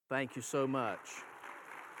Thank you so much.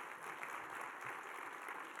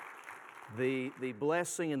 The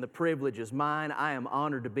blessing and the privilege is mine. I am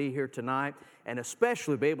honored to be here tonight and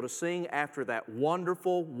especially be able to sing after that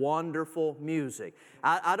wonderful, wonderful music.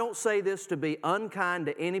 I don't say this to be unkind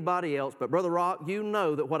to anybody else, but Brother Rock, you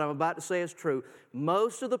know that what I'm about to say is true.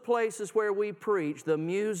 Most of the places where we preach, the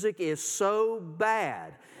music is so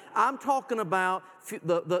bad. I'm talking about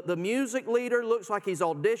the music leader looks like he's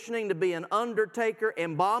auditioning to be an undertaker,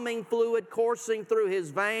 embalming fluid coursing through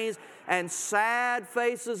his veins, and sad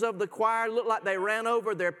faces of the choir look like they ran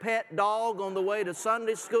over their pet dog on the way to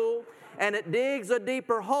Sunday school. And it digs a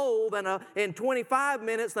deeper hole in 25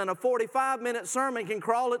 minutes than a 45-minute sermon can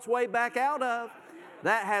crawl its way back out of.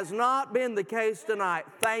 That has not been the case tonight.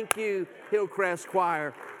 Thank you, Hillcrest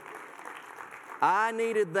Choir. I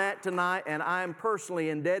needed that tonight, and I am personally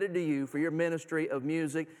indebted to you for your ministry of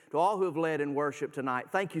music, to all who have led in worship tonight.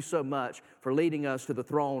 Thank you so much for leading us to the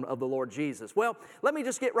throne of the Lord Jesus. Well, let me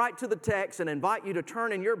just get right to the text and invite you to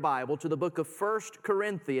turn in your Bible to the book of 1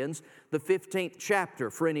 Corinthians, the 15th chapter.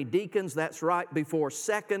 For any deacons, that's right before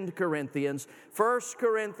 2 Corinthians. 1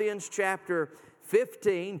 Corinthians chapter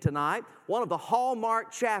 15 tonight, one of the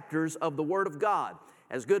hallmark chapters of the Word of God.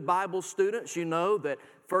 As good Bible students, you know that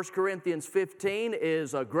 1 Corinthians 15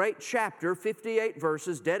 is a great chapter, 58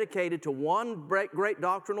 verses, dedicated to one great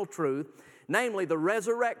doctrinal truth, namely the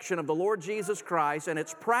resurrection of the Lord Jesus Christ and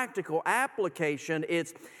its practical application,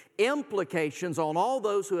 its implications on all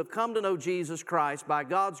those who have come to know Jesus Christ by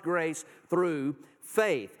God's grace through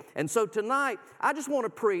faith. And so tonight, I just want to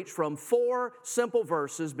preach from 4 simple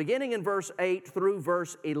verses, beginning in verse 8 through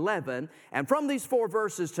verse 11. And from these 4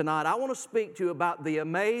 verses tonight, I want to speak to you about the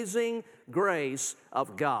amazing grace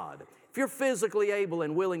of God. If you're physically able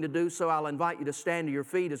and willing to do so, I'll invite you to stand to your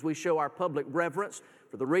feet as we show our public reverence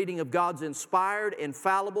for the reading of God's inspired,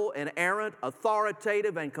 infallible, inerrant,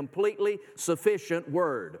 authoritative, and completely sufficient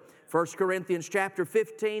Word. 1 Corinthians chapter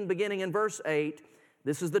 15, beginning in verse 8,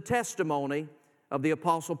 this is the testimony of the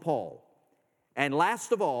Apostle Paul. And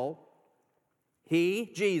last of all,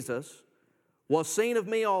 he, Jesus, was seen of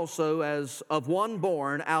me also as of one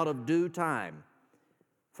born out of due time.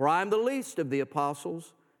 For I am the least of the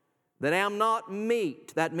apostles, that am not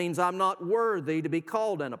meet, that means I'm not worthy to be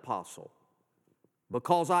called an apostle,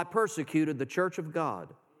 because I persecuted the church of God.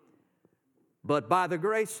 But by the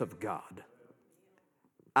grace of God,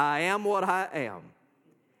 I am what I am.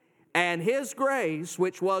 And His grace,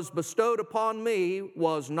 which was bestowed upon me,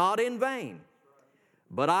 was not in vain.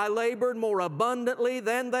 But I labored more abundantly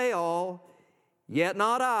than they all, yet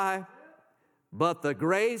not I, but the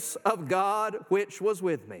grace of God which was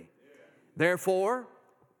with me. Therefore,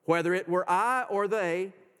 whether it were I or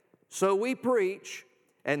they, so we preach,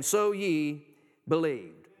 and so ye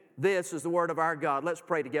believed. This is the word of our God. Let's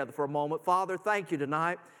pray together for a moment. Father, thank you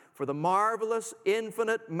tonight for the marvelous,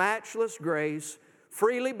 infinite, matchless grace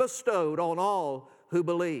freely bestowed on all who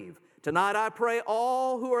believe. Tonight I pray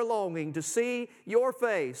all who are longing to see your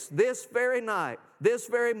face this very night, this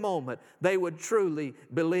very moment, they would truly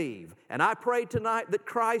believe. And I pray tonight that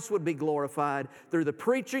Christ would be glorified through the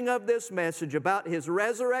preaching of this message about His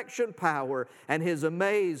resurrection power and His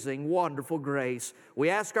amazing, wonderful grace. We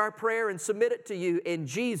ask our prayer and submit it to you in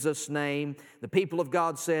Jesus' name. The people of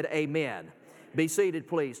God said, amen. Be seated,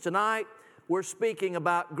 please. Tonight, we're speaking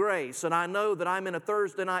about grace, and I know that I'm in a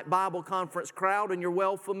Thursday night Bible conference crowd, and you're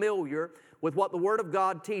well familiar with what the Word of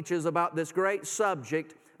God teaches about this great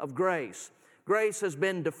subject of grace. Grace has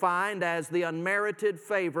been defined as the unmerited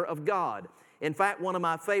favor of God. In fact, one of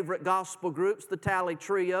my favorite gospel groups, the Tally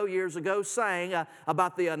Trio, years ago sang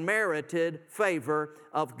about the unmerited favor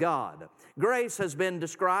of God. Grace has been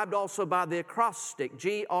described also by the acrostic,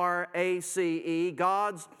 G-R-A-C-E,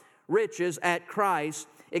 God's riches at Christ's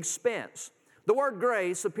expense. The word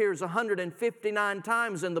grace appears 159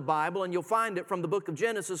 times in the Bible, and you'll find it from the book of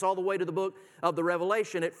Genesis all the way to the book of the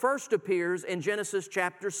Revelation. It first appears in Genesis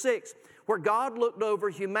chapter 6, where God looked over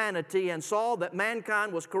humanity and saw that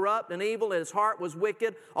mankind was corrupt and evil and his heart was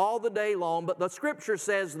wicked all the day long. But the Scripture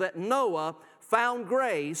says that Noah found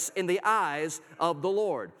grace in the eyes of the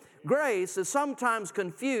Lord. Grace is sometimes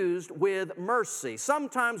confused with mercy.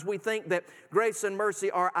 Sometimes we think that grace and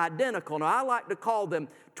mercy are identical. Now, I like to call them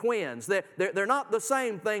twins. They're not the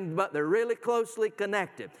same thing, but they're really closely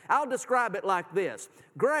connected. I'll describe it like this.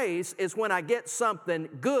 Grace is when I get something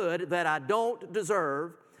good that I don't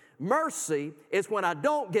deserve. Mercy is when I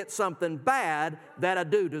don't get something bad that I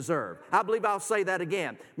do deserve. I believe I'll say that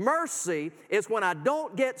again. Mercy is when I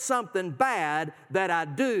don't get something bad that I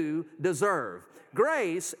do deserve.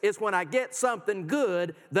 Grace is when I get something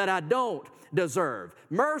good that I don't deserve.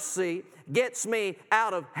 Mercy gets me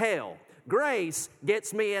out of hell. Grace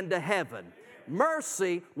gets me into heaven.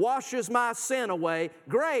 Mercy washes my sin away.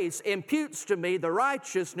 Grace imputes to me the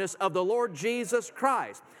righteousness of the Lord Jesus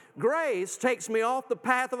Christ. Grace takes me off the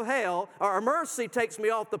path of hell, or mercy takes me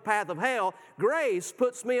off the path of hell. Grace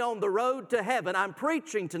puts me on the road to heaven. I'm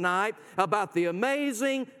preaching tonight about the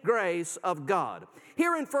amazing grace of God.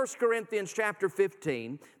 Here in 1 Corinthians chapter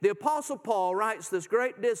 15, the Apostle Paul writes this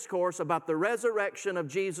great discourse about the resurrection of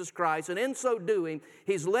Jesus Christ, and in so doing,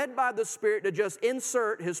 he's led by the Spirit to just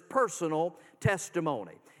insert his personal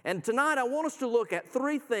testimony. And tonight I want us to look at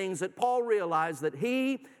three things that Paul realized that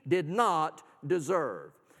he did not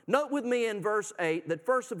deserve. Note with me in verse 8 that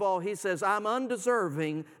first of all he says, I'm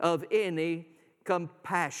undeserving of any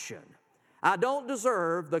compassion. I don't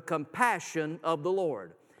deserve the compassion of the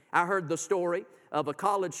Lord. I heard the story of a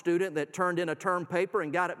college student that turned in a term paper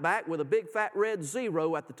and got it back with a big fat red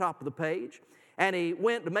 0 at the top of the page. And he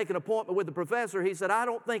went to make an appointment with the professor. He said, I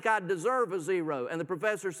don't think I deserve a 0. And the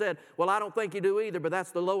professor said, well, I don't think you do either, but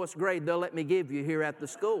that's the lowest grade they'll let me give you here at the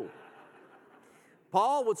school.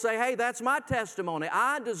 Paul would say, hey, that's my testimony.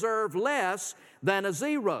 I deserve less than a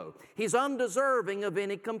 0. He's undeserving of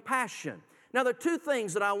any compassion. Now, there are two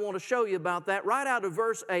things that I want to show you about that right out of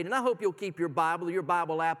verse 8, and I hope you'll keep your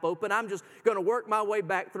Bible app open. I'm just going to work my way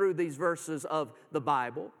back through these verses of the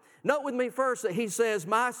Bible. Note with me first that he says,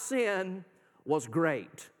 my sin was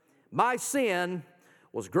great. My sin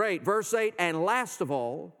was great. Verse 8, and last of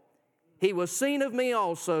all, he was seen of me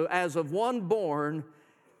also as of one born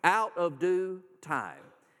out of due time.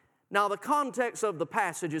 Now, the context of the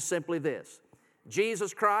passage is simply this.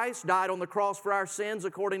 Jesus Christ died on the cross for our sins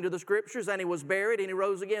according to the Scriptures, and he was buried, and he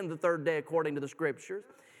rose again the third day according to the Scriptures.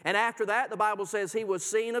 And after that, the Bible says he was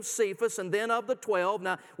seen of Cephas and then of the 12.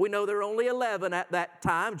 Now, we know there were only 11 at that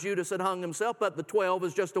time. Judas had hung himself, but the 12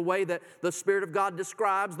 is just a way that the Spirit of God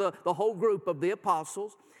describes the whole group of the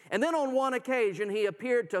apostles. And then on one occasion, he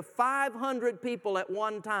appeared to 500 people at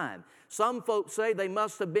one time. Some folks say they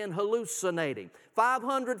must have been hallucinating.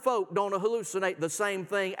 500 folk don't hallucinate the same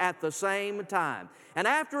thing at the same time. And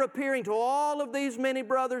after appearing to all of these many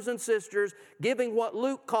brothers and sisters, giving what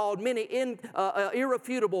Luke called many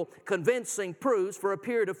irrefutable, convincing proofs for a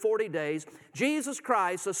period of 40 days, Jesus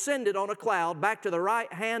Christ ascended on a cloud back to the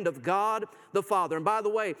right hand of God the Father. And by the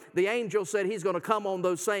way, the angel said he's going to come on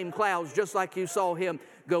those same clouds just like you saw him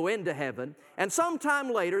go into heaven. And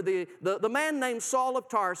sometime later, the man named Saul of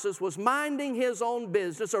Tarsus was minding his own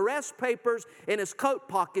business, arrest papers in his coat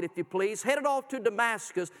pocket, if you please, headed off to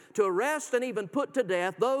Damascus to arrest and even put to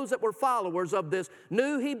death those that were followers of this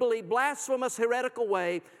new, he believed, blasphemous, heretical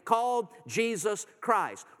way called Jesus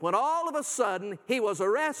Christ. When all of a sudden, he was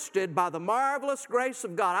arrested by the marvelous grace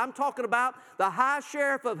of God. I'm talking about the high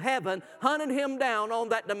sheriff of heaven hunted him down on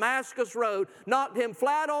that Damascus road, knocked him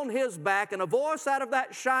flat on his back, and a voice out of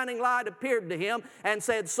that shining light appeared to him and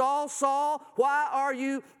said, Saul, Saul, why are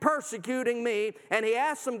you persecuting me? And he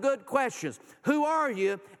asked some good questions. Who are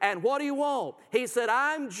you and what do you want? He said,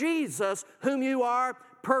 I'm Jesus whom you are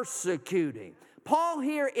persecuting. Paul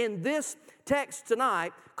here in this text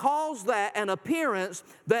tonight calls that an appearance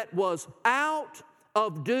that was out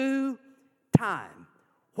of due time.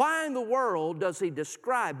 Why in the world does he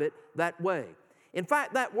describe it that way? In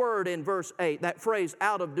fact, that word in verse 8, that phrase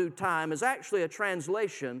out of due time, is actually a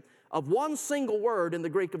translation of one single word in the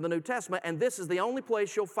Greek of the New Testament, and this is the only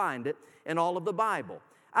place you'll find it in all of the Bible.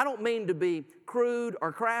 I don't mean to be crude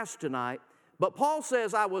or crass tonight, but Paul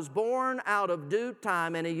says, I was born out of due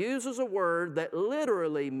time, and he uses a word that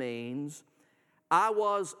literally means I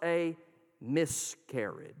was a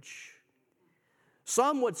miscarriage.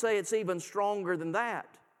 Some would say it's even stronger than that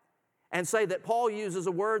and say that Paul uses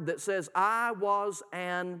a word that says, I was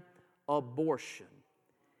an abortion.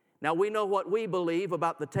 Now, we know what we believe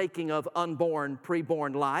about the taking of unborn,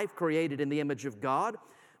 preborn life created in the image of God,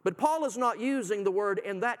 but Paul is not using the word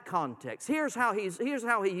in that context. Here's how he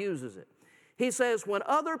uses it. He says, when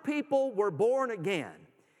other people were born again,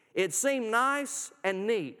 it seemed nice and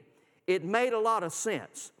neat. It made a lot of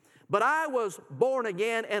sense. But I was born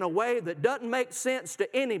again in a way that doesn't make sense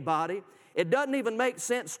to anybody. It doesn't even make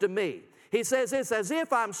sense to me. He says it's as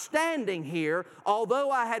if I'm standing here,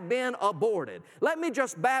 although I had been aborted. Let me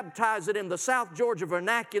just baptize it in the South Georgia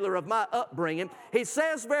vernacular of my upbringing. He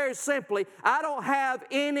says very simply, I don't have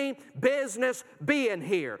any business being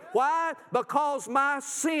here. Why? Because my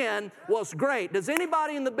sin was great. Does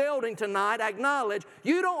anybody in the building tonight acknowledge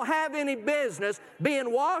you don't have any business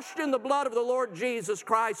being washed in the blood of the Lord Jesus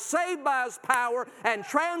Christ, saved by His power, and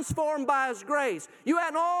transformed by His grace? You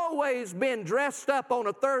hadn't always been dressed up on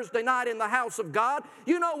a Thursday night in the house of God.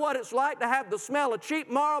 You know what it's like to have the smell of cheap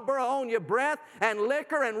Marlboro on your breath and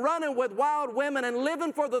liquor and running with wild women and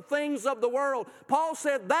living for the things of the world. Paul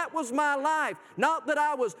said that was my life. Not that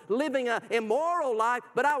I was living an immoral life,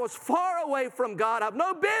 but I was far away from God. I've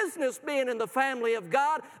no business being in the family of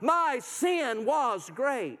God. My sin was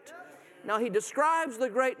great. Now, he describes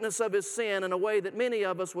the greatness of his sin in a way that many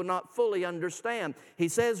of us would not fully understand. He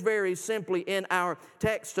says very simply in our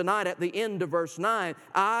text tonight at the end of verse 9,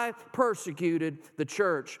 I persecuted the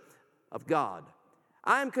church of God.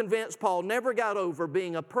 I'm convinced Paul never got over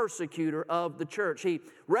being a persecutor of the church. He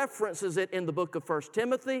references it in the book of 1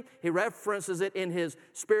 Timothy. He references it in his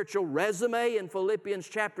spiritual resume in Philippians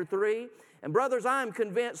chapter 3. And brothers, I'm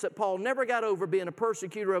convinced that Paul never got over being a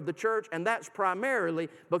persecutor of the church, and that's primarily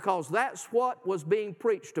because that's what was being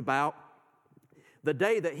preached about the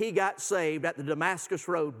day that he got saved at the Damascus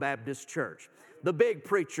Road Baptist Church. The big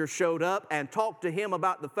preacher showed up and talked to him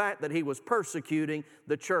about the fact that he was persecuting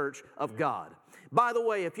the church of God. By the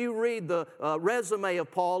way, if you read the resume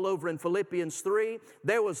of Paul over in Philippians 3,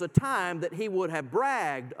 there was a time that he would have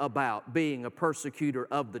bragged about being a persecutor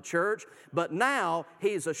of the church, but now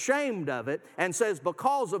he's ashamed of it and says,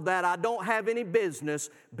 because of that, I don't have any business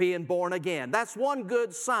being born again. That's one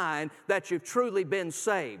good sign that you've truly been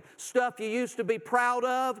saved. Stuff you used to be proud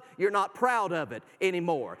of, you're not proud of it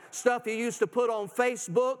anymore. Stuff you used to put on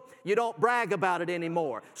Facebook, you don't brag about it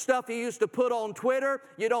anymore. Stuff you used to put on Twitter,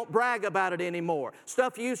 you don't brag about it anymore.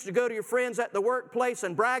 Stuff you used to go to your friends at the workplace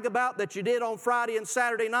and brag about that you did on Friday and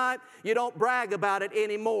Saturday night, you don't brag about it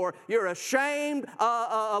anymore. You're ashamed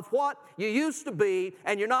of what you used to be,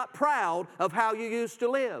 and you're not proud of how you used to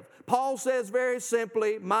live. Paul says very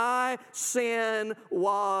simply, my sin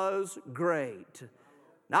was great.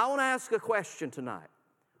 Now I want to ask a question tonight.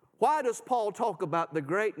 Why does Paul talk about the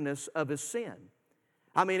greatness of his sin?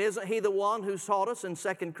 I mean, isn't he the one who taught us in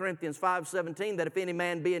 2 Corinthians 5:17 that if any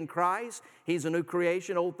man be in Christ, he's a new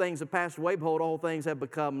creation, old things have passed away, behold, all things have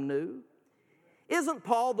become new? Isn't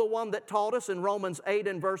Paul the one that taught us in Romans 8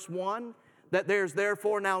 and verse 1 that there's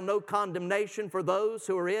therefore now no condemnation for those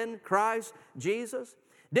who are in Christ Jesus?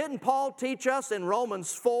 Didn't Paul teach us in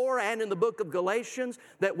Romans 4 and in the book of Galatians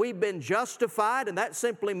that we've been justified, and that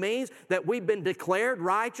simply means that we've been declared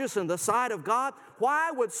righteous in the sight of God? Why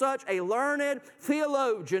would such a learned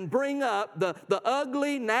theologian bring up the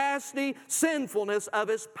ugly, nasty sinfulness of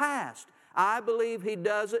his past? I believe he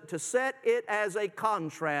does it to set it as a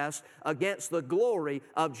contrast against the glory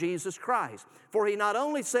of Jesus Christ. For he not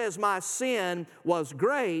only says my sin was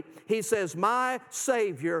great, he says my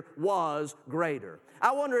Savior was greater.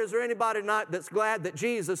 I wonder, is there anybody tonight that's glad that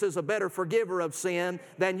Jesus is a better forgiver of sin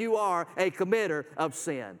than you are a committer of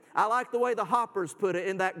sin? I like the way the Hoppers put it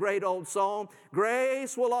in that great old song,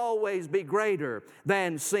 grace will always be greater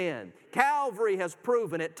than sin. Calvary has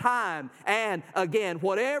proven it time and again.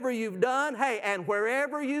 Whatever you've done, hey, and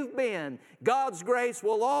wherever you've been, God's grace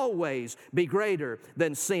will always be greater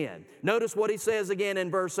than sin. Notice what he says again in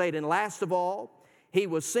verse 8, and last of all, he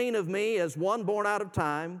was seen of me as one born out of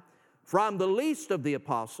time, for I'm the least of the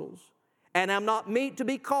apostles, and am not meet to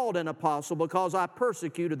be called an apostle because I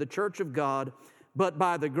persecuted the church of God, but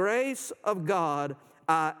by the grace of God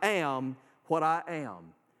I am what I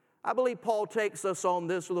am. I believe Paul takes us on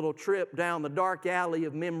this little trip down the dark alley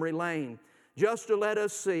of memory lane just to let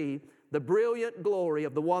us see the brilliant glory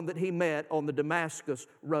of the one that he met on the Damascus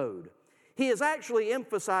Road. He is actually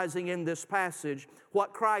emphasizing in this passage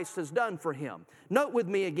what Christ has done for him. Note with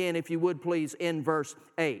me again, if you would please, in verse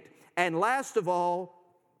 8. And last of all,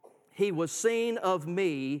 he was seen of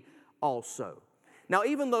me also. Now,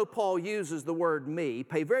 even though Paul uses the word me,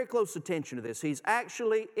 pay very close attention to this. He's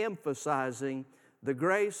actually emphasizing the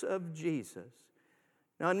grace of Jesus.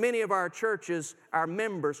 Now, in many of our churches, our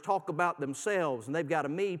members talk about themselves, and they've got a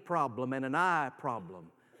me problem and an I problem.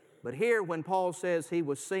 But here, when Paul says he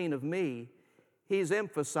was seen of me, he's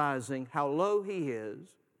emphasizing how low he is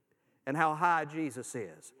and how high Jesus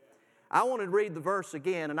is. I want to read the verse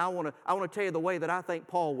again, and I want to tell you the way that I think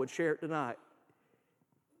Paul would share it tonight.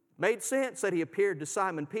 Made sense that he appeared to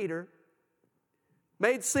Simon Peter.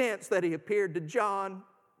 Made sense that he appeared to John.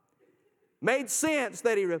 Made sense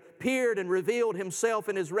that he appeared and revealed himself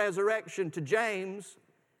in his resurrection to James.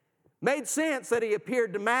 Made sense that he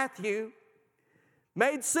appeared to Matthew.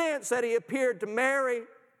 Made sense that he appeared to Mary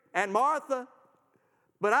and Martha.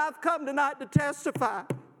 But I've come tonight to testify.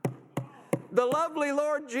 The lovely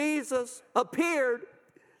Lord Jesus appeared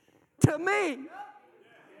to me,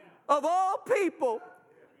 of all people,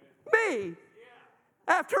 me,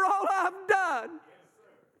 after all I've done,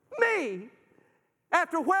 me,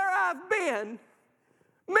 after where I've been,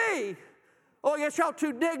 me, Oh, yes, y'all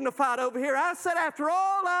too dignified over here. I said, after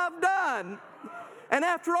all I've done, and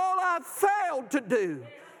after all I've failed to do,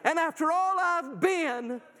 and after all I've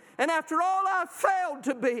been, and after all I've failed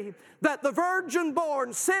to be, that the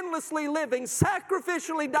virgin-born, sinlessly living,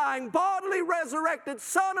 sacrificially dying, bodily resurrected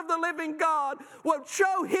Son of the living God would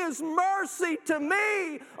show His mercy to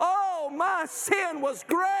me. Oh, my sin was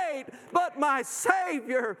great, but my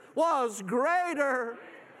Savior was greater.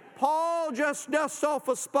 Paul just dusts off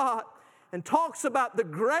a spot and talks about the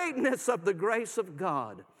greatness of the grace of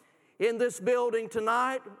God. In this building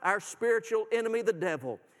tonight, our spiritual enemy, the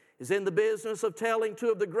devil, is in the business of telling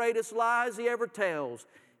two of the greatest lies he ever tells.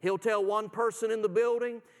 He'll tell one person in the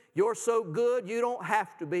building, you're so good you don't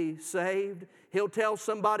have to be saved. He'll tell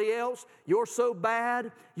somebody else, you're so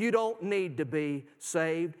bad you don't need to be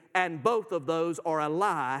saved. And both of those are a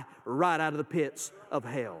lie right out of the pits of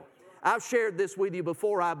hell. I've shared this with you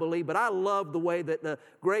before, I believe, but I love the way that the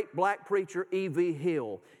great black preacher E.V.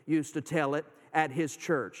 Hill used to tell it at his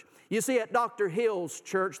church. You see, at Dr. Hill's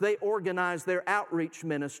church, they organized their outreach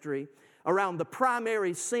ministry around the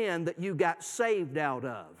primary sin that you got saved out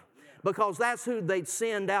of, because that's who they'd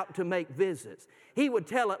send out to make visits. He would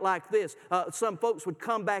tell it like this. Some folks would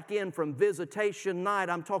come back in from visitation night.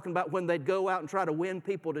 I'm talking about when they'd go out and try to win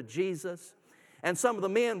people to Jesus. And some of the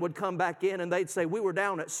men would come back in and they'd say, we were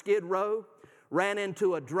down at Skid Row, ran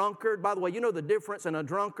into a drunkard. By the way, you know the difference in a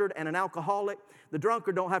drunkard and an alcoholic? The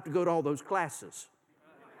drunkard don't have to go to all those classes.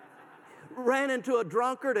 Ran into a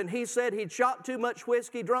drunkard, and he said he'd shot too much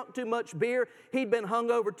whiskey, drunk too much beer. He'd been hung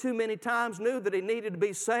over too many times, knew that he needed to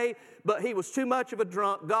be saved, but he was too much of a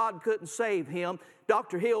drunk. God couldn't save him.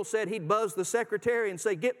 Dr. Hill said he'd buzz the secretary and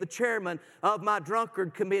say, get the chairman of my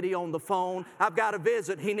drunkard committee on the phone. I've got a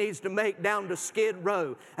visit he needs to make down to Skid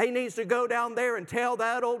Row. He needs to go down there and tell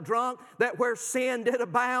that old drunk that where sin did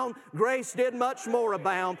abound, grace did much more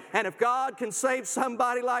abound. And if God can save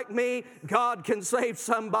somebody like me, God can save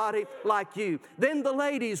somebody like you. Then the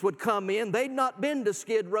ladies would come in. They'd not been to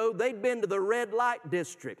Skid Row. They'd been to the red light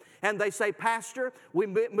district. And they say, Pastor, we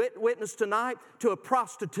witnessed tonight to a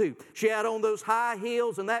prostitute. She had on those high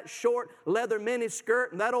heels and that short leather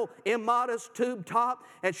miniskirt and that old immodest tube top,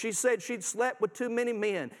 and she said she'd slept with too many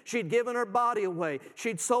men. She'd given her body away.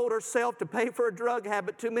 She'd sold herself to pay for a drug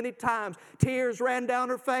habit too many times. Tears ran down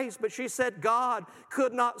her face, but she said God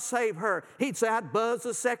could not save her. He'd say, I'd buzz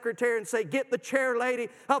the secretary and say, get the chair lady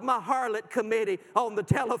of my harlot committee on the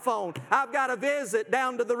telephone. I've got a visit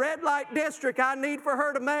down to the red light district I need for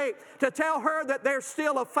her to make, to tell her that there's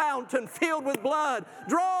still a fountain filled with blood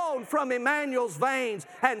drawn from Emmanuel's veins,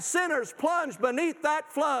 and sinners plunged beneath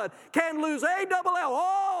that flood can lose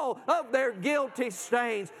all of their guilty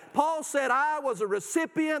stains. Paul said, I was a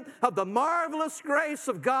recipient of the marvelous grace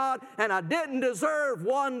of God, and I didn't deserve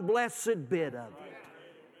one blessed bit of it.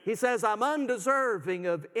 He says, I'm undeserving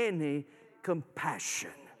of any compassion.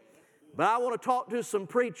 But I want to talk to some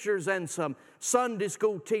preachers and some Sunday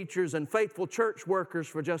school teachers and faithful church workers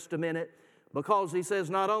for just a minute, because he says,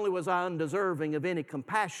 not only was I undeserving of any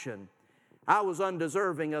compassion, I was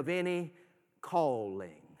undeserving of any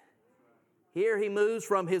calling. Here he moves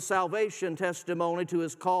from his salvation testimony to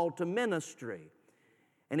his call to ministry.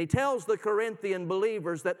 And he tells the Corinthian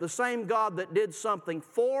believers that the same God that did something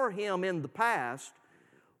for him in the past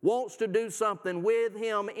wants to do something with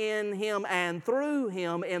him, in him, and through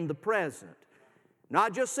him in the present. Now, I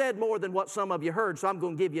just said more than what some of you heard, so I'm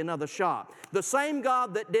going to give you another shot. The same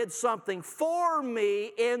God that did something for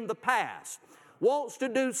me in the past wants to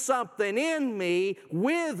do something in me,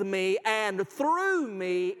 with me, and through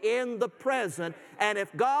me in the present. And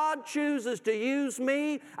if God chooses to use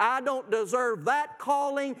me, I don't deserve that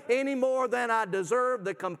calling any more than I deserve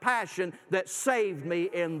the compassion that saved me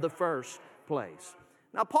in the first place.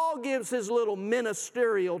 Now, Paul gives his little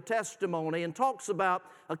ministerial testimony and talks about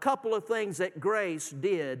a couple of things that grace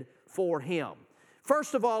did for him.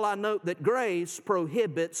 First of all, I note that grace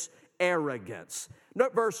prohibits arrogance.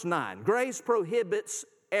 Note verse 9. Grace prohibits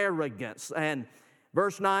arrogance. And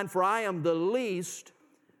verse 9, for I am the least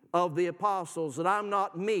of the apostles, that I'm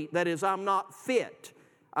not meet, that is, I'm not fit.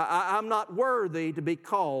 I'm not worthy to be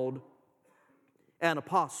called an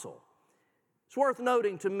apostle. It's worth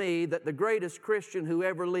noting to me that the greatest Christian who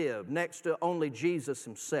ever lived, next to only Jesus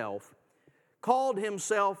himself, called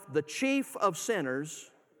himself the chief of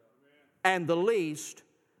sinners and the least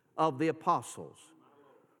of the apostles.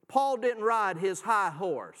 Paul didn't ride his high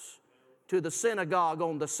horse to the synagogue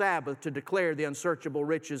on the Sabbath to declare the unsearchable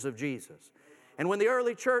riches of Jesus. And when the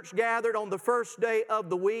early church gathered on the first day of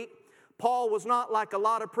the week, Paul was not like a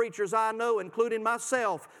lot of preachers I know, including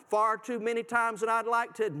myself, far too many times than I'd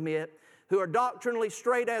like to admit, who are doctrinally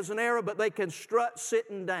straight as an arrow, but they can strut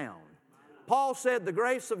sitting down. Paul said, the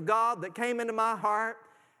grace of God that came into my heart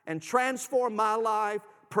and transformed my life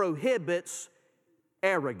prohibits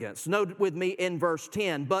arrogance. Note with me in verse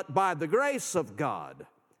 10, but by the grace of God,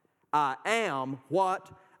 I am what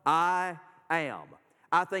I am.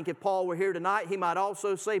 I think if Paul were here tonight, he might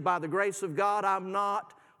also say, by the grace of God, I'm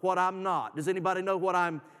not what I'm not. Does anybody know what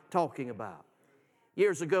I'm talking about?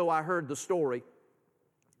 Years ago, I heard the story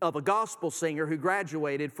of a gospel singer who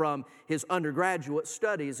graduated from his undergraduate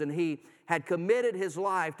studies, and he had committed his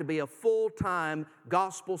life to be a full-time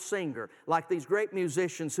gospel singer, like these great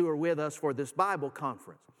musicians who are with us for this Bible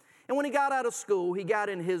conference. And when he got out of school, he got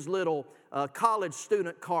in his little college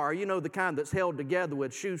student car, you know, the kind that's held together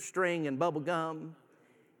with shoestring and bubble gum.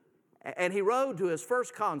 And he rode to his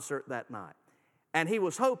first concert that night. And he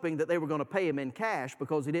was hoping that they were going to pay him in cash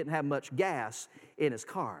because he didn't have much gas in his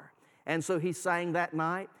car. And so he sang that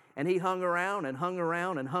night, and he hung around and hung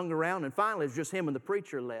around and hung around, and finally it was just him and the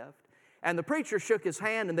preacher left. And the preacher shook his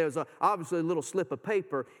hand, and there was obviously a little slip of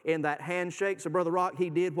paper in that handshake. So Brother Rock, he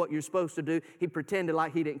did what you're supposed to do. He pretended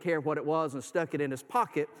like he didn't care what it was and stuck it in his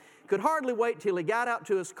pocket. Could hardly wait till he got out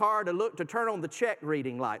to his car to turn on the check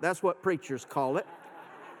reading light. That's what preachers call it.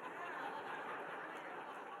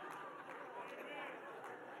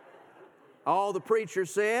 All the preacher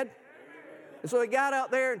said. And so he got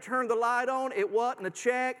out there and turned the light on. It wasn't a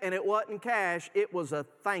check and it wasn't cash. It was a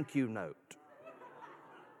thank you note.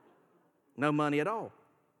 No money at all.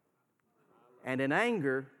 And in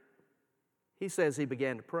anger, he says he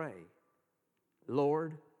began to pray.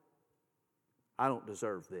 Lord, I don't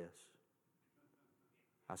deserve this.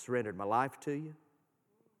 I surrendered my life to you.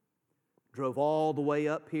 Drove all the way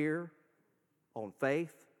up here on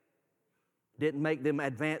faith. Didn't make them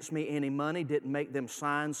advance me any money. Didn't make them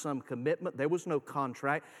sign some commitment. There was no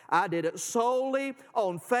contract. I did it solely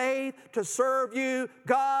on faith to serve you.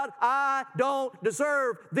 God, I don't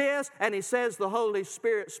deserve this. And he says the Holy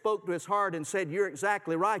Spirit spoke to his heart and said, you're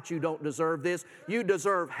exactly right. You don't deserve this. You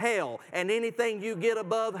deserve hell. And anything you get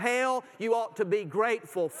above hell, you ought to be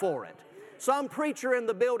grateful for it. Some preacher in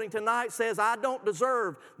the building tonight says, I don't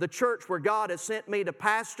deserve the church where God has sent me to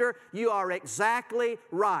pastor. You are exactly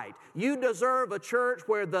right. You deserve a church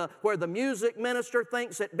where the music minister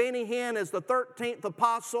thinks that Benny Hinn is the 13th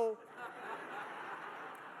apostle.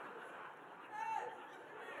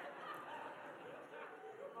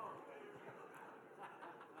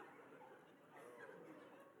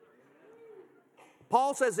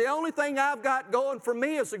 Paul says, the only thing I've got going for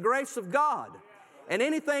me is the grace of God. And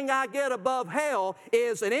anything I get above hell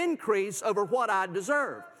is an increase over what I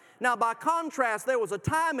deserve. Now, by contrast, there was a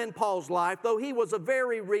time in Paul's life, though he was a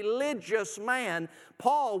very religious man,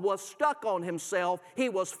 Paul was stuck on himself. He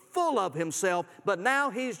was full of himself, but now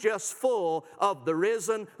he's just full of the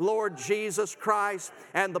risen Lord Jesus Christ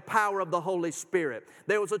and the power of the Holy Spirit.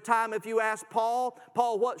 There was a time if you asked Paul,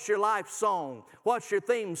 what's your life song? What's your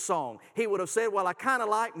theme song? He would have said, well, I kind of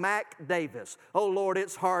like Mac Davis. Oh, Lord,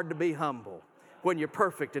 it's hard to be humble when you're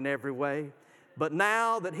perfect in every way. But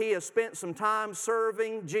now that he has spent some time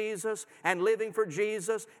serving Jesus and living for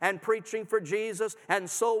Jesus and preaching for Jesus and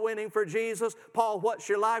soul winning for Jesus, Paul, what's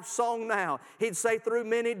your life song now? He'd say, through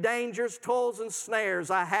many dangers, toils, and snares,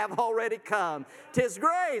 I have already come. 'Tis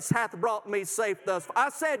grace hath brought me safe thus far. I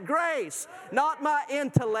said grace, not my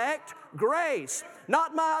intellect, grace.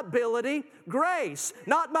 Not my ability, grace.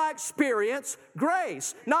 Not my experience,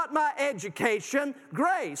 grace. Not my education,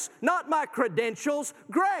 grace. Not my credentials,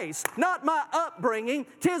 grace. Not my upbringing.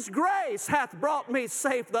 'Tis grace hath brought me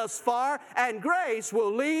safe thus far, and grace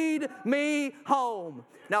will lead me home.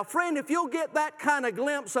 Now, friend, if you'll get that kind of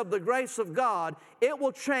glimpse of the grace of God, it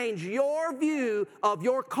will change your view of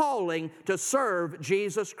your calling to serve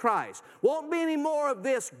Jesus Christ. Won't be any more of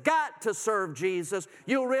this got to serve Jesus.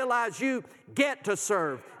 You'll realize you get to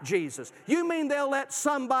serve Jesus. You mean they'll let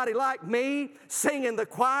somebody like me sing in the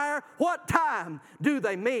choir? What time do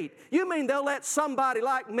they meet? You mean they'll let somebody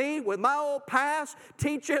like me with my old past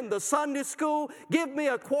teach in the Sunday school, give me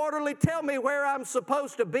a quarterly, tell me where I'm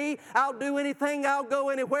supposed to be? I'll do anything, I'll go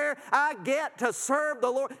anywhere. I get to serve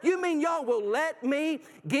the Lord. You mean y'all will let me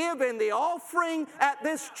give in the offering at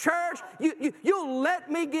this church? You'll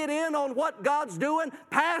let me get in on what God's doing?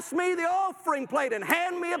 Pass me the offering plate and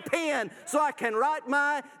hand me a pen so I can write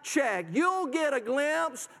my check. You'll get a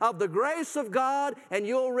glimpse of the grace of God, and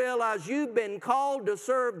you'll realize you've been called to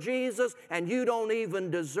serve Jesus, and you don't even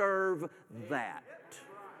deserve that.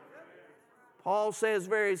 Paul says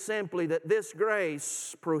very simply that this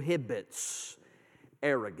grace prohibits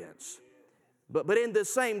arrogance. But in the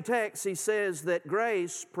same text, he says that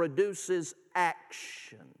grace produces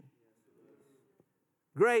action.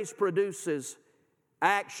 Grace produces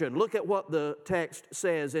action. Look at what the text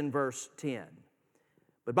says in verse 10.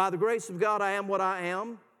 But by the grace of God I am what I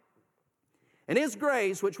am, and His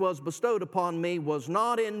grace which was bestowed upon me was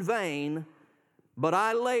not in vain, but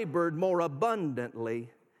I labored more abundantly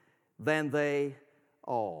than they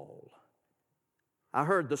all. I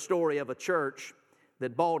heard the story of a church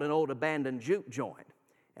that bought an old abandoned juke joint,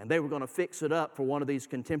 and they were going to fix it up for one of these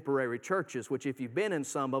contemporary churches, which if you've been in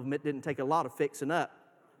some of them, it didn't take a lot of fixing up.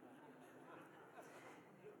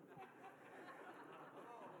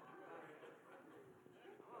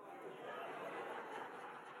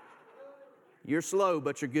 You're slow,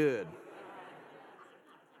 but you're good.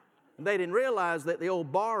 They didn't realize that the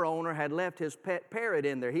old bar owner had left his pet parrot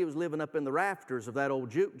in there. He was living up in the rafters of that old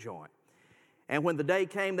juke joint. And when the day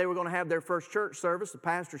came they were going to have their first church service, the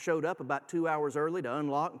pastor showed up about 2 hours early to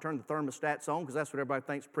unlock and turn the thermostats on, because that's what everybody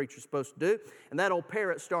thinks a preacher's supposed to do. And that old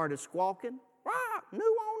parrot started squawking. "Rah,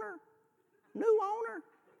 new owner, new owner."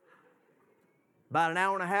 About an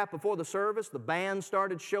hour and a half before the service, the band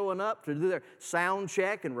started showing up to do their sound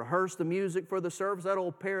check and rehearse the music for the service. That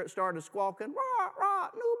old parrot started squawking. "Rah, rah,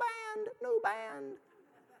 new band, new band."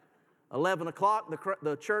 11 o'clock,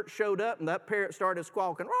 the church showed up, and that parrot started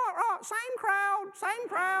squawking. "Rah, rah, same crowd, same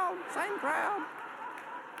crowd, same crowd."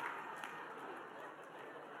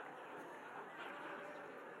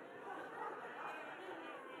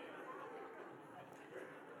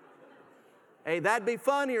 Hey, that'd be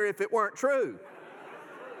funnier if it weren't true.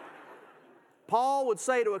 Paul would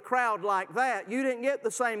say to a crowd like that, "You didn't get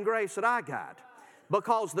the same grace that I got,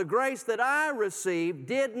 because the grace that I received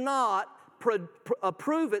did not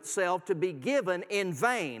prove itself to be given in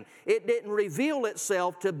vain. It didn't reveal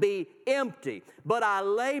itself to be empty, but I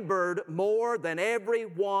labored more than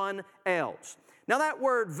everyone else." Now that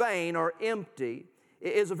word vain or empty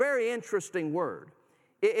is a very interesting word.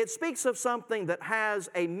 It speaks of something that has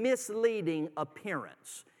a misleading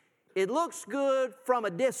appearance. It looks good from a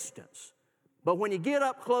distance, but when you get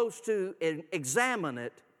up close to examine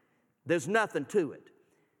it, there's nothing to it.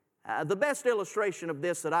 The best illustration of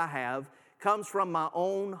this that I have comes from my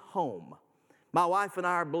own home. My wife and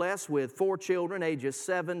I are blessed with 4 children, ages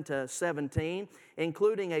 7 to 17,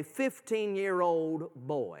 including a 15-year-old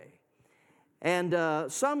boy.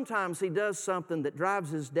 And sometimes he does something that drives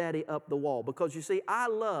his daddy up the wall, because you see, I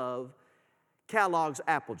love Kellogg's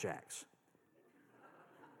Apple Jacks.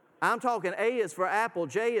 I'm talking A is for apple,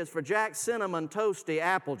 J is for Jack Cinnamon Toasty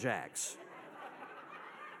Apple Jacks.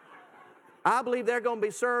 I believe they're going to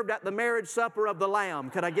be served at the marriage supper of the Lamb.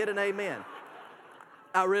 Could I get an amen?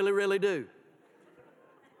 I really, really do.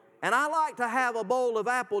 And I like to have a bowl of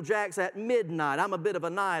Apple Jacks at midnight. I'm a bit of a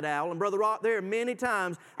night owl. And Brother Rock, there are many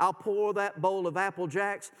times I'll pour that bowl of Apple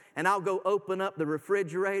Jacks and I'll go open up the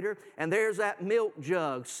refrigerator, and there's that milk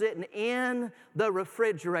jug sitting in the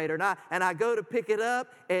refrigerator. And I go to pick it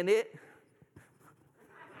up, and it...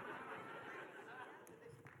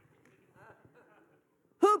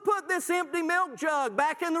 Who put this empty milk jug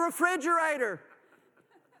back in the refrigerator?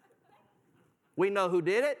 We know who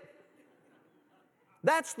did it.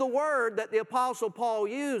 That's the word that the Apostle Paul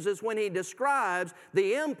uses when he describes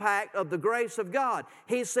the impact of the grace of God.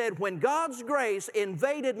 He said, when God's grace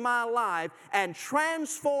invaded my life and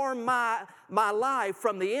transformed my life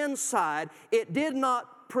from the inside, it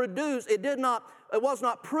was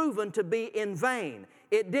not proven to be in vain.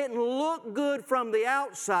 It didn't look good from the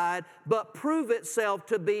outside, but prove itself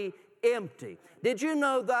to be empty. Did you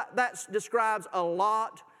know that describes a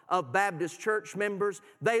lot of Baptist church members?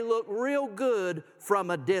 They look real good from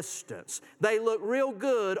a distance. They look real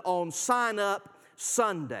good on sign-up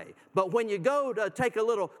Sunday. But when you go to take a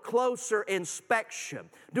little closer inspection,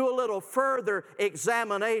 do a little further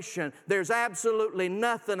examination, there's absolutely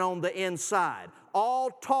nothing on the inside. All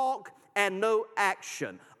talk and no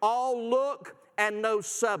action. All look and no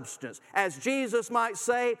substance. As Jesus might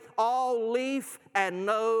say, all leaf and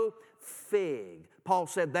no fig. Paul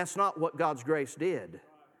said that's not what God's grace did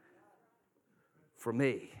for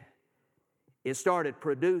me. It started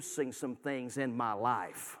producing some things in my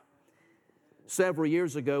life. Several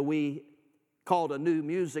years ago, we called a new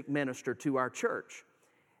music minister to our church.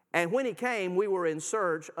 And when he came, we were in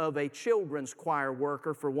search of a children's choir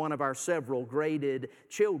worker for one of our several graded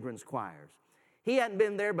children's choirs. He hadn't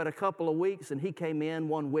been there but a couple of weeks, and he came in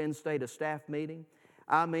one Wednesday to staff meeting.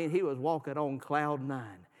 I mean, he was walking on cloud 9.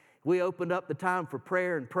 We opened up the time for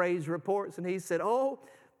prayer and praise reports, and he said, "Oh,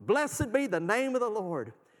 blessed be the name of the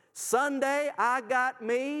Lord. Sunday, I got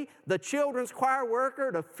me, the children's choir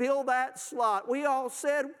worker, to fill that slot." We all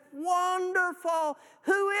said, "Wonderful.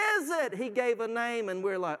 Who is it?" He gave a name, and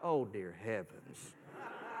we're like, "Oh, dear heavens."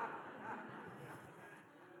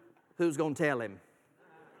 Who's going to tell him?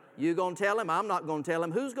 You going to tell him? I'm not going to tell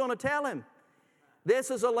him. Who's going to tell him?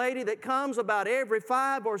 This is a lady that comes about every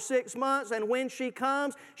 5 or 6 months, and when she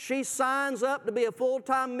comes, she signs up to be a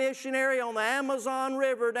full-time missionary on the Amazon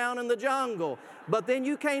River down in the jungle. But then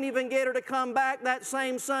you can't even get her to come back that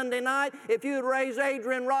same Sunday night if you'd raise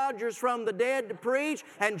Adrian Rogers from the dead to preach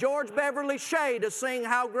and George Beverly Shea to sing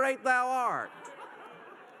How Great Thou Art.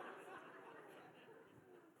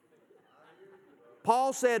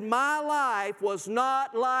 Paul said, my life was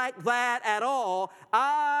not like that at all.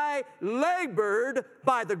 I labored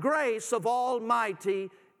by the grace of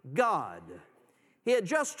Almighty God. He had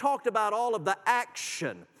just talked about all of the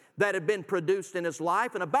action that had been produced in his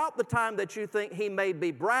life, and about the time that you think he may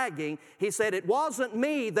be bragging, he said, it wasn't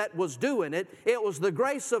me that was doing it. It was the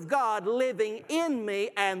grace of God living in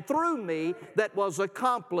me and through me that was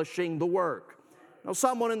accomplishing the work. Now,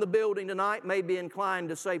 someone in the building tonight may be inclined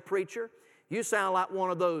to say, preacher, you sound like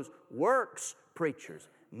one of those works preachers.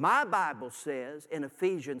 My Bible says in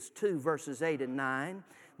Ephesians 2, verses 8 and 9,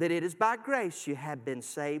 that it is by grace you have been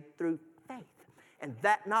saved through faith. And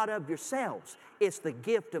that not of yourselves. It's the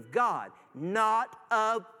gift of God, not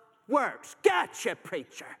of works. Gotcha,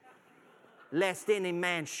 preacher. Lest any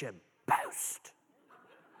man should boast.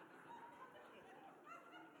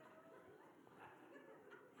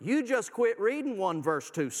 You just quit reading one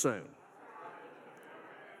verse too soon.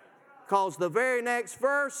 Because the very next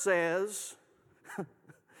verse says,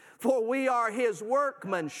 for we are His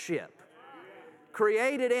workmanship,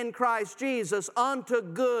 created in Christ Jesus unto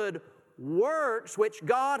good works, which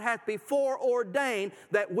God hath before ordained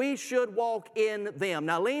that we should walk in them.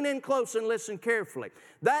 Now lean in close and listen carefully.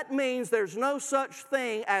 That means there's no such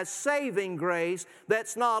thing as saving grace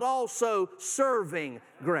that's not also serving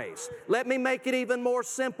grace. Let me make it even more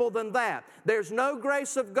simple than that. There's no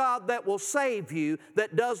grace of God that will save you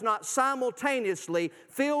that does not simultaneously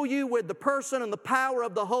fill you with the person and the power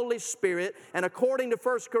of the Holy Spirit, and according to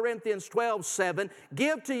 1 Corinthians 12:7,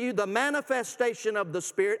 give to you the manifestation of the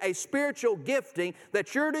Spirit, a spiritual gifting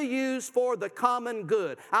that you're to use for the common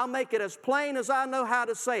good. I'll make it as plain as I know how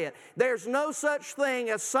to say it. There's no such thing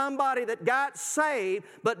as somebody that got saved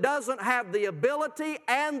but doesn't have the ability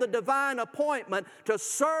and the divine appointment to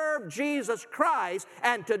serve Jesus Christ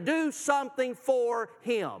and to do something for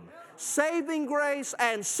Him. Saving grace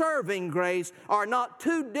and serving grace are not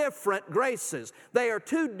two different graces. They are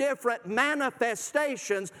two different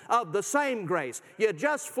manifestations of the same grace. You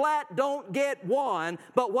just flat don't get one,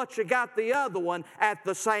 but what you got the other one at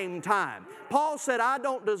the same time. Paul said, I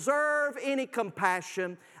don't deserve any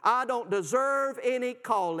compassion. I don't deserve any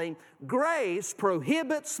calling. Grace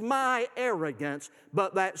prohibits my arrogance,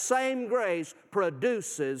 but that same grace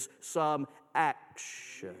produces some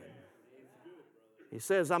action. He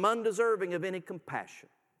says, I'm undeserving of any compassion.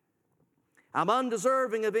 I'm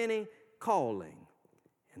undeserving of any calling.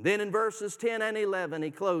 And then in verses 10 and 11, he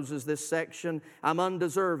closes this section, I'm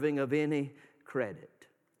undeserving of any credit.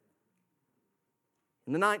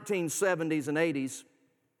 In the 1970s and 80s,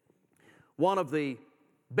 one of the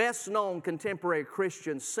best-known contemporary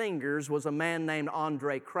Christian singers was a man named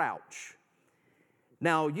Andraé Crouch.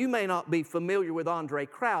 Now, you may not be familiar with Andraé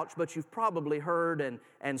Crouch, but you've probably heard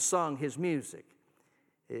and sung his music.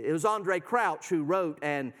 It was Andraé Crouch who wrote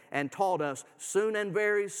and taught us, soon and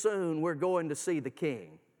very soon we're going to see the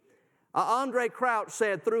King. Andraé Crouch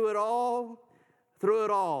said, through it all,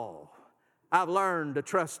 I've learned to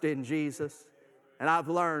trust in Jesus, and I've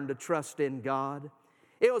learned to trust in God.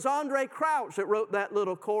 It was Andraé Crouch that wrote that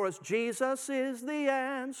little chorus, Jesus is the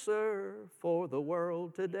answer for the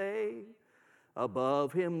world today.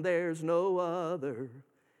 Above Him there's no other.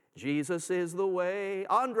 Jesus is the way.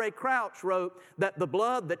 Andraé Crouch wrote that the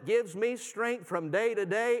blood that gives me strength from day to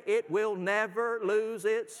day, it will never lose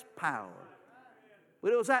its power.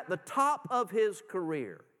 But it was at the top of his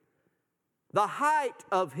career, the height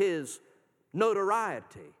of his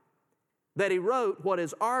notoriety, that he wrote what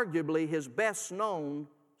is arguably his best-known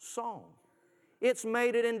song. It's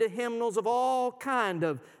made it into hymnals of all kind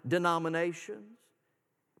of denominations.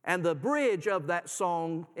 And the bridge of that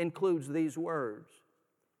song includes these words.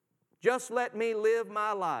 Just let me live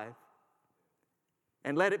my life,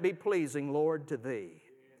 and let it be pleasing, Lord, to Thee.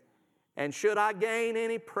 And should I gain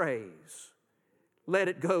any praise, let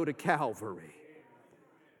it go to Calvary.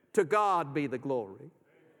 To God be the glory.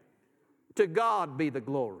 To God be the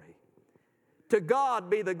glory. To God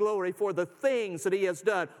be the glory for the things that He has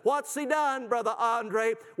done. What's He done, Brother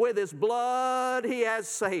Andre? With His blood He has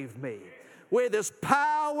saved me. With His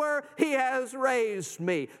power, He has raised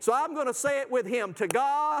me. So I'm going to say it with him. To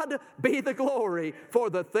God be the glory for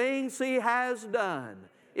the things He has done.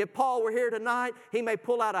 If Paul were here tonight, he may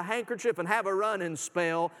pull out a handkerchief and have a running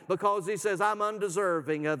spell because he says, I'm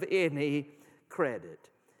undeserving of any credit.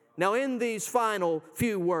 Now, in these final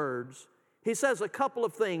few words, he says a couple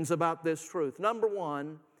of things about this truth. Number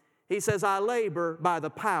one, he says, I labor by the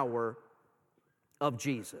power of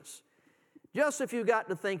Jesus. Just if you got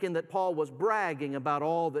to thinking that Paul was bragging about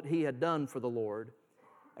all that he had done for the Lord,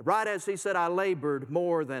 right as he said, I labored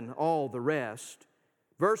more than all the rest,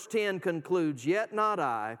 verse 10 concludes, yet not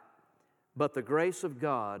I, but the grace of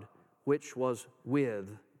God which was with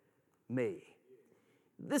me.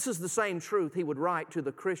 This is the same truth he would write to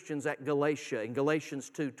the Christians at Galatia in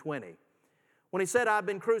Galatians 2:20. When he said, I've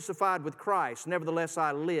been crucified with Christ, nevertheless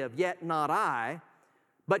I live, yet not I,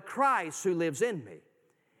 but Christ who lives in me.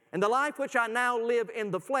 And the life which I now live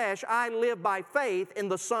in the flesh, I live by faith in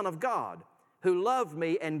the Son of God, who loved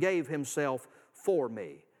me and gave himself for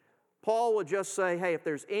me. Paul would just say, hey, if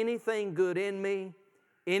there's anything good in me,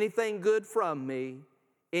 anything good from me,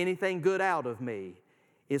 anything good out of me,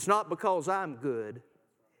 it's not because I'm good,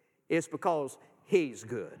 it's because he's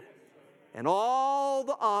good. And all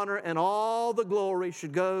the honor and all the glory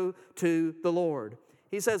should go to the Lord.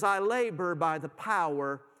 He says, I labor by the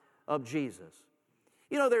power of Jesus.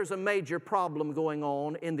 You know, there's a major problem going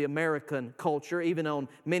on in the American culture, even on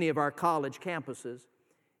many of our college campuses.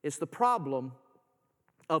 It's the problem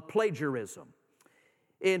of plagiarism.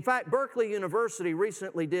 In fact, Berkeley University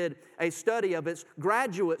recently did a study of its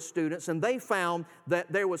graduate students, and they found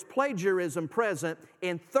that there was plagiarism present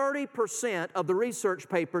in 30% of the research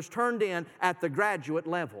papers turned in at the graduate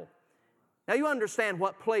level. Now, you understand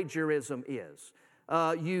what plagiarism is.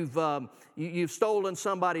 You've stolen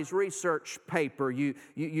somebody's research paper.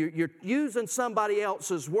 You're using somebody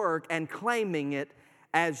else's work and claiming it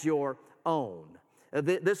as your own.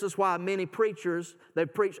 This is why many preachers,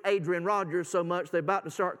 they've preached Adrian Rogers so much, they're about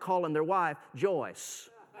to start calling their wife Joyce.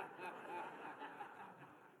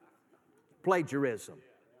 Plagiarism.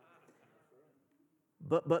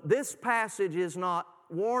 But this passage is not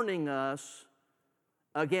warning us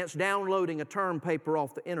against downloading a term paper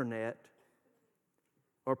off the internet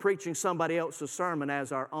or preaching somebody else's sermon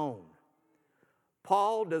as our own.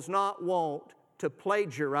 Paul does not want to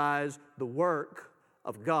plagiarize the work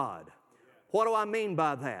of God. What do I mean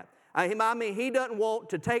by that? I mean, he doesn't want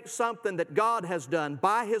to take something that God has done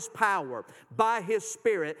by His power, by His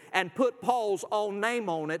Spirit, and put Paul's own name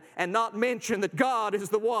on it and not mention that God is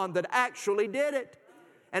the one that actually did it.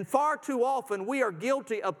 And far too often we are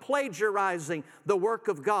guilty of plagiarizing the work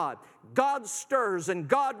of God. God stirs and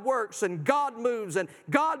God works and God moves and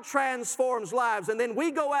God transforms lives, and then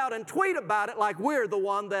we go out and tweet about it like we're the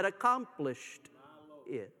one that accomplished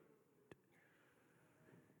it.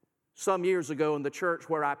 Some years ago in the church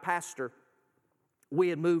where I pastor, we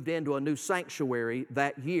had moved into a new sanctuary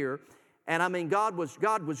that year. And I mean, God was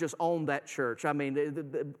just on that church. I mean,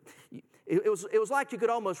 it was like you could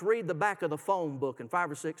almost read the back of the phone book and 5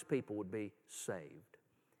 or 6 people would be saved.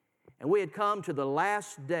 And we had come to the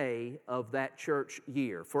last day of that church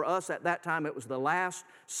year. For us at that time, it was the last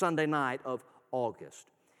Sunday night of August.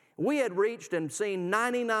 We had reached and seen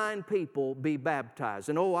 99 people be baptized.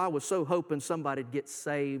 And I was so hoping somebody'd get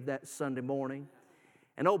saved that Sunday morning.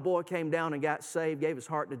 An old boy came down and got saved, gave his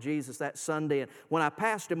heart to Jesus that Sunday. And when I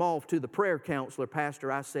passed him off to the prayer counselor,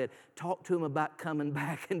 pastor, I said, talk to him about coming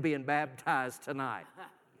back and being baptized tonight.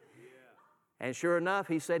 And sure enough,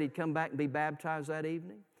 he said he'd come back and be baptized that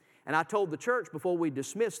evening. And I told the church before we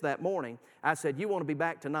dismissed that morning, I said, you want to be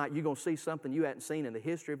back tonight, you're going to see something you hadn't seen in the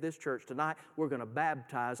history of this church tonight. We're going to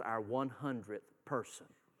baptize our 100th person.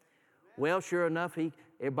 Well, sure enough,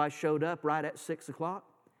 everybody showed up right at 6 o'clock.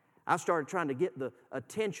 I started trying to get the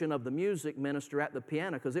attention of the music minister at the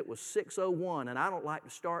piano because it was 6:01, and I don't like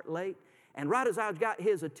to start late. And right as I got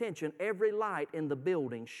his attention, every light in the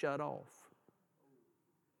building shut off.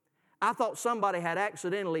 I thought somebody had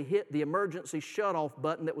accidentally hit the emergency shut-off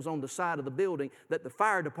button that was on the side of the building that the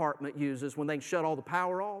fire department uses when they shut all the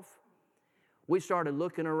power off. We started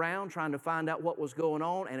looking around trying to find out what was going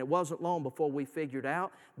on, and it wasn't long before we figured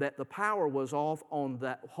out that the power was off on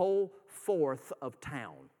that whole fourth of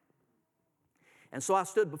town. And so I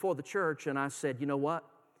stood before the church and I said, you know what?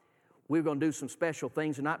 We're going to do some special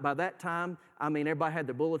things tonight. By that time, I mean, everybody had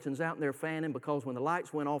their bulletins out and they're fanning because when the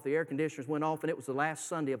lights went off, the air conditioners went off, and it was the last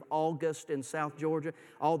Sunday of August in South Georgia.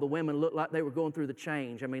 All the women looked like they were going through the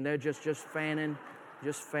change. I mean, they're just fanning,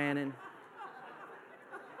 just fanning.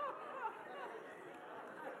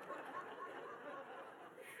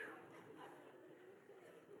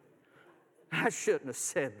 I shouldn't have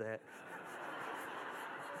said that.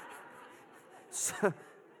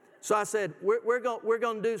 So I said, we're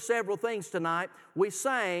going to do several things tonight. We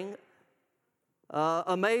sang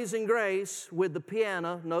Amazing Grace with the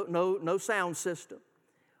piano, no sound system.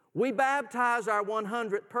 We baptized our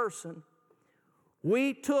 100th person.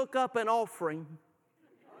 We took up an offering.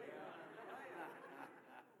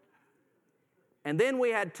 And then we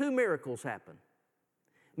had 2 miracles happen.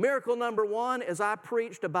 Miracle number 1 is I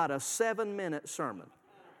preached about a 7-minute sermon.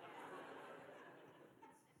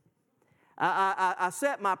 I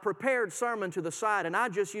set my prepared sermon to the side, and I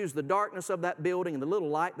just used the darkness of that building and the little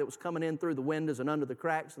light that was coming in through the windows and under the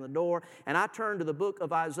cracks in the door, and I turned to the book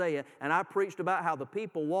of Isaiah, and I preached about how the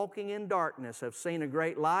people walking in darkness have seen a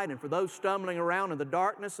great light, and for those stumbling around in the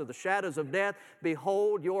darkness of the shadows of death,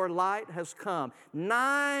 behold, your light has come.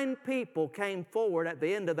 9 people came forward at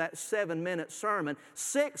the end of that 7-minute sermon.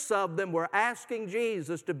 6 of them were asking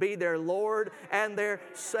Jesus to be their Lord and their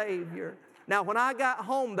Savior. Now, when I got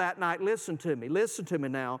home that night, listen to me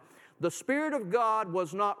now. The Spirit of God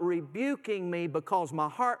was not rebuking me because my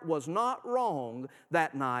heart was not wrong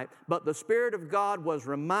that night, but the Spirit of God was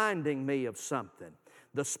reminding me of something.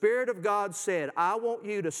 The Spirit of God said, I want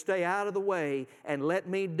you to stay out of the way and let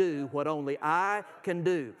me do what only I can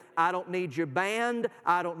do. I don't need your band.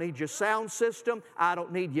 I don't need your sound system. I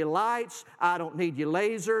don't need your lights. I don't need your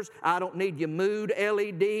lasers. I don't need your mood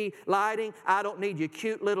LED lighting. I don't need your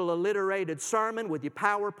cute little alliterated sermon with your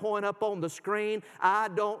PowerPoint up on the screen. I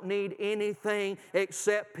don't need anything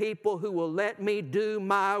except people who will let me do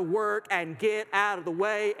my work and get out of the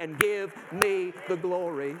way and give me the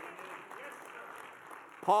glory.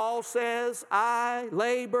 Paul says, I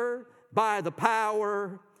labor by the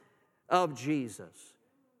power of Jesus.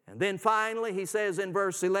 And then finally, he says in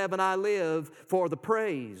verse 11, I live for the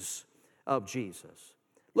praise of Jesus.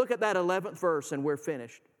 Look at that 11th verse and we're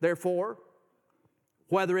finished. Therefore,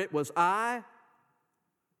 whether it was I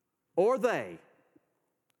or they,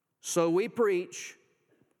 so we preach,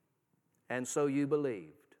 and so you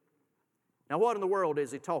believed. Now, what in the world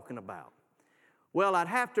is he talking about? Well, I'd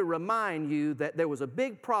have to remind you that there was a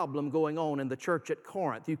big problem going on in the church at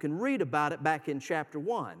Corinth. You can read about it back in chapter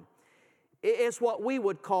 1. It's what we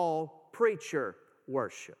would call preacher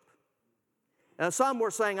worship. Now, some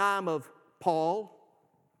were saying, I'm of Paul.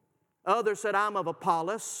 Others said, I'm of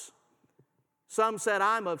Apollos. Some said,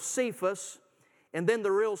 I'm of Cephas. And then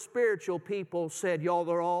the real spiritual people said, y'all,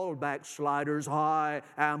 they're all backsliders. I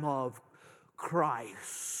am of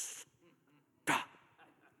Christ.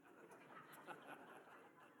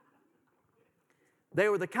 They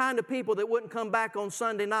were the kind of people that wouldn't come back on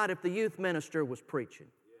Sunday night if the youth minister was preaching.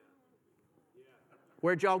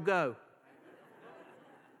 Where'd y'all go?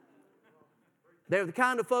 They were the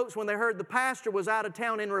kind of folks, when they heard the pastor was out of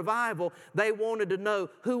town in revival, they wanted to know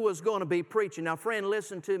who was going to be preaching. Now, friend,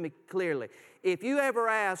 listen to me clearly. If you ever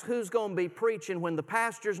ask who's going to be preaching when the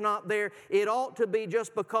pastor's not there, it ought to be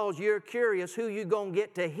just because you're curious who you're going to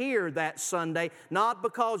get to hear that Sunday, not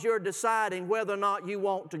because you're deciding whether or not you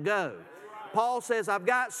want to go. Paul says, I've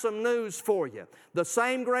got some news for you. The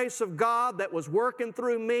same grace of God that was working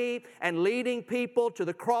through me and leading people to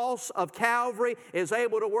the cross of Calvary is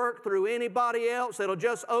able to work through anybody else that'll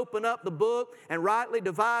just open up the book and rightly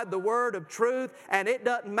divide the word of truth. And it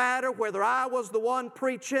doesn't matter whether I was the one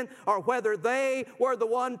preaching or whether they were the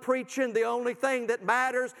one preaching. The only thing that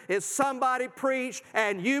matters is somebody preached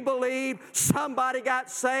and you believed, somebody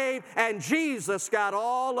got saved, and Jesus got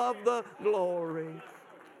all of the glory.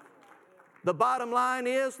 The bottom line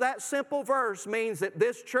is that simple verse means that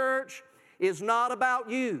this church is not about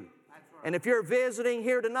you. And if you're visiting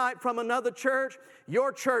here tonight from another church,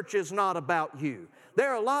 your church is not about you. There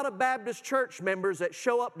are a lot of Baptist church members that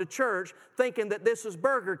show up to church thinking that this is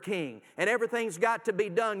Burger King and everything's got to be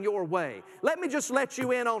done your way. Let me just let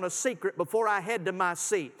you in on a secret before I head to my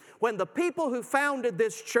seat. When the people who founded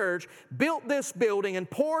this church built this building and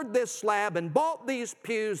poured this slab and bought these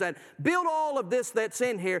pews and built all of this that's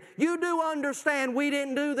in here, you do understand we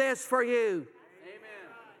didn't do this for you.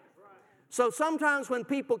 So sometimes when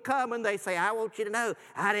people come and they say, I want you to know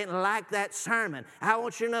I didn't like that sermon. I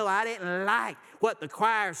want you to know I didn't like what the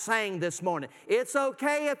choir sang this morning. It's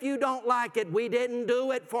okay if you don't like it. We didn't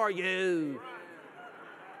do it for you.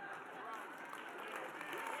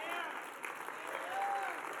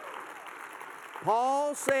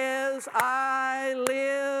 Paul says, I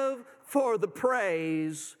live for the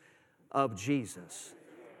praise of Jesus.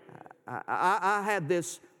 I had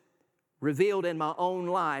this revealed in my own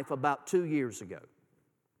life about 2 years ago.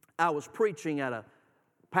 I was preaching at a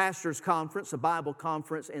pastor's conference, a Bible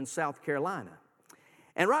conference in South Carolina.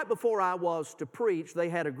 And right before I was to preach, they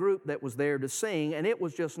had a group that was there to sing, and it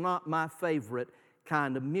was just not my favorite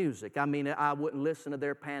kind of music. I mean, I wouldn't listen to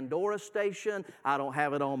their Pandora station. I don't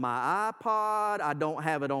have it on my iPod. I don't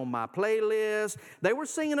have it on my playlist. They were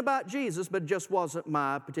singing about Jesus, but it just wasn't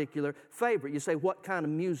my particular favorite. You say, what kind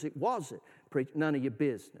of music was it? None of your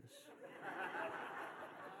business.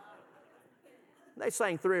 They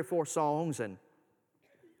sang 3 or 4 songs, and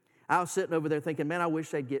I was sitting over there thinking, man, I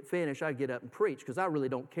wish they'd get finished. I'd get up and preach because I really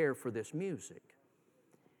don't care for this music.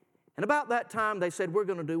 And about that time, they said, we're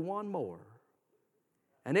going to do one more.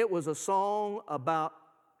 And it was a song about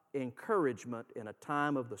encouragement in a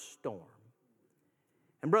time of the storm.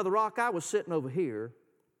 And Brother Rock, I was sitting over here,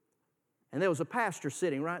 and there was a pastor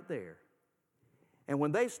sitting right there. And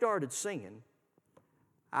when they started singing,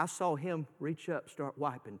 I saw him reach up, start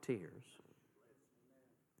wiping tears.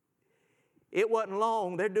 It wasn't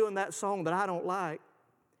long. They're doing that song that I don't like.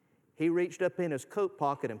 He reached up in his coat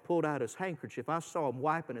pocket and pulled out his handkerchief. I saw him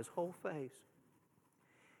wiping his whole face.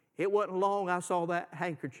 It wasn't long. I saw that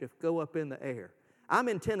handkerchief go up in the air. I'm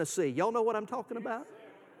in Tennessee. Y'all know what I'm talking about?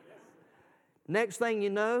 Next thing you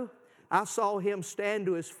know, I saw him stand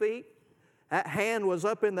to his feet. That hand was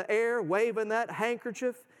up in the air, waving that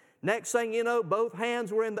handkerchief. Next thing you know, both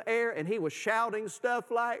hands were in the air, and he was shouting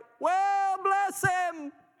stuff like, well, bless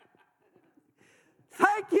him.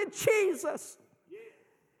 Thank you, Jesus.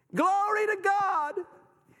 Glory to God.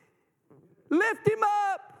 Lift him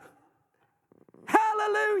up.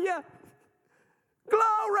 Hallelujah.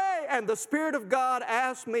 Glory. And the Spirit of God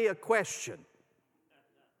asked me a question.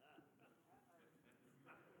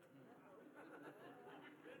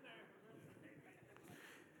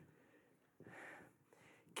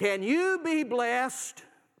 Can you be blessed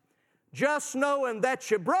just knowing that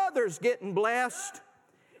your brother's getting blessed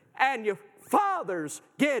and your father's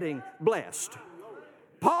getting blessed?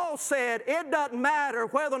 Paul said, it doesn't matter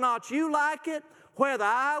whether or not you like it, whether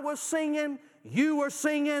I was singing, you were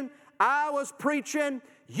singing, I was preaching,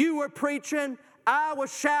 you were preaching, I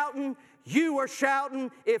was shouting, you were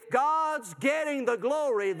shouting. If God's getting the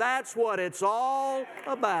glory, that's what it's all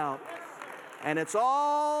about. And it's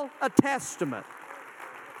all a testament.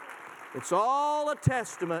 It's all a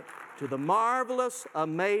testament to the marvelous,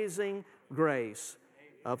 amazing grace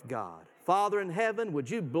of God. Father in heaven, would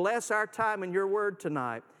you bless our time in your word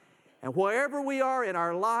tonight? And wherever we are in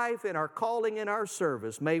our life, in our calling, in our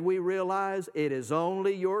service, may we realize it is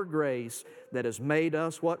only your grace that has made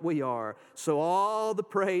us what we are. So all the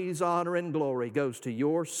praise, honor, and glory goes to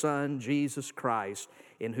your Son, Jesus Christ,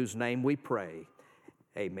 in whose name we pray.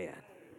 Amen.